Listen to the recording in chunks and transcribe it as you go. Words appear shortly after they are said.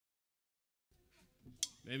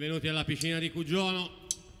Benvenuti alla piscina di Cuggiono,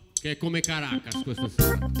 che è come Caracas questa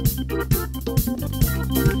sera.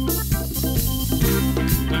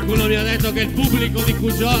 Qualcuno mi ha detto che il pubblico di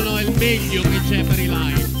Cuggiono è il meglio che c'è per i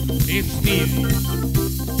live estivi.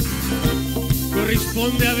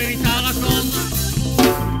 Corrisponde a verità la cosa?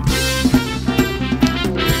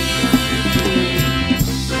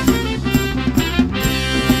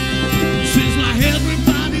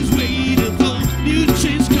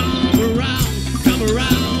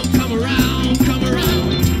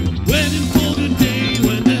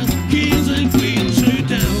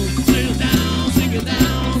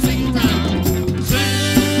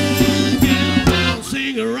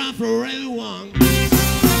 For everyone,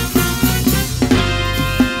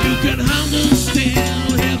 you can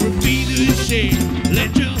understand every beat of the shade.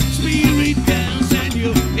 Let your spirit dance and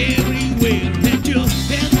you're everywhere. Let your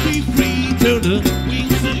head be free, turn the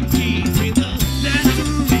wings and keep in the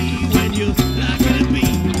naturally when you like it to be.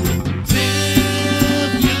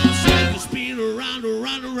 Let yourself to spin around,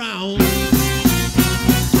 around, around.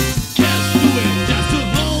 Just do it, just to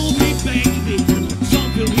hold me, baby.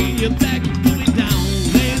 Something in your back.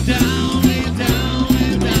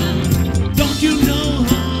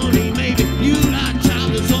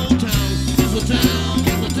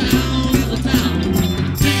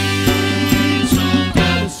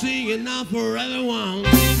 For everyone,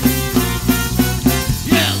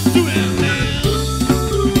 yes, do it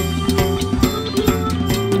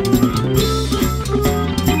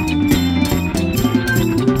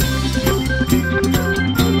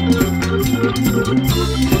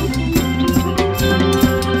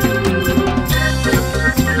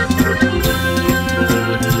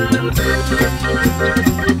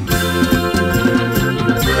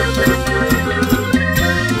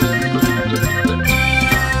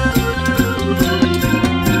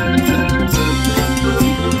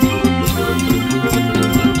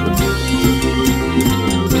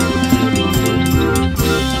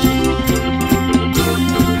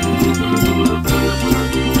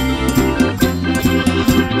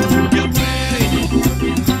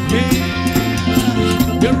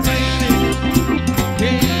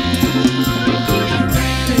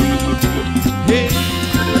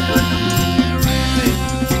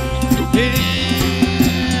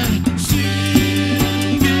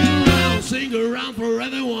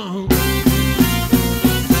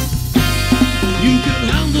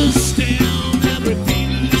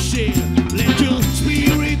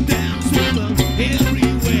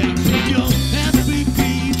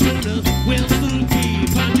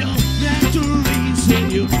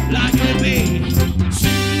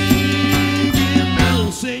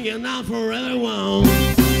for everyone.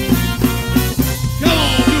 Come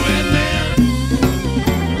on, do it, man.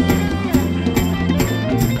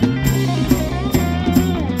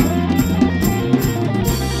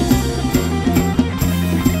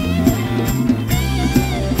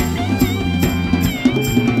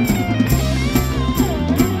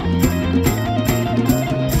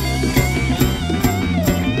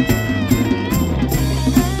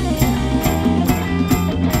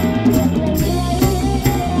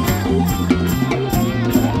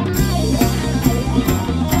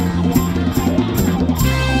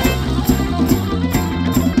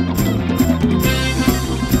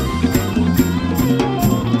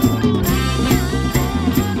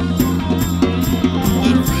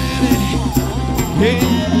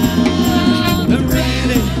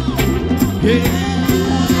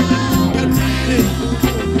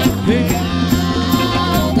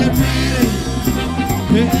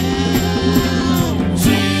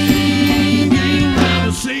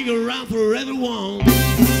 Sing around for everyone.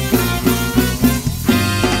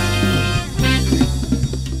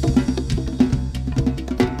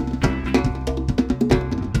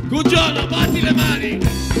 Cuggiono, batti le mani.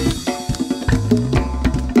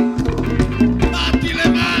 Batti le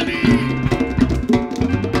mani.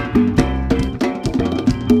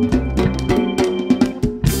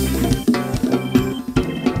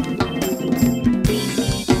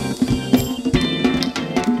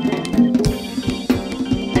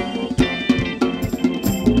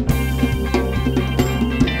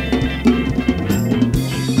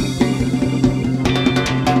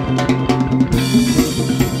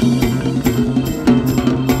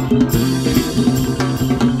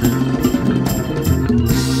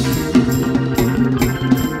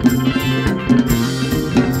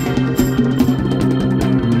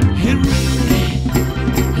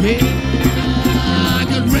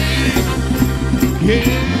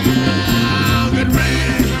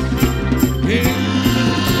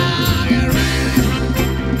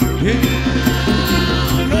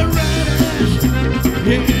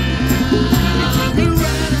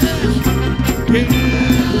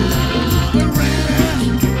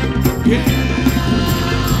 Yeah.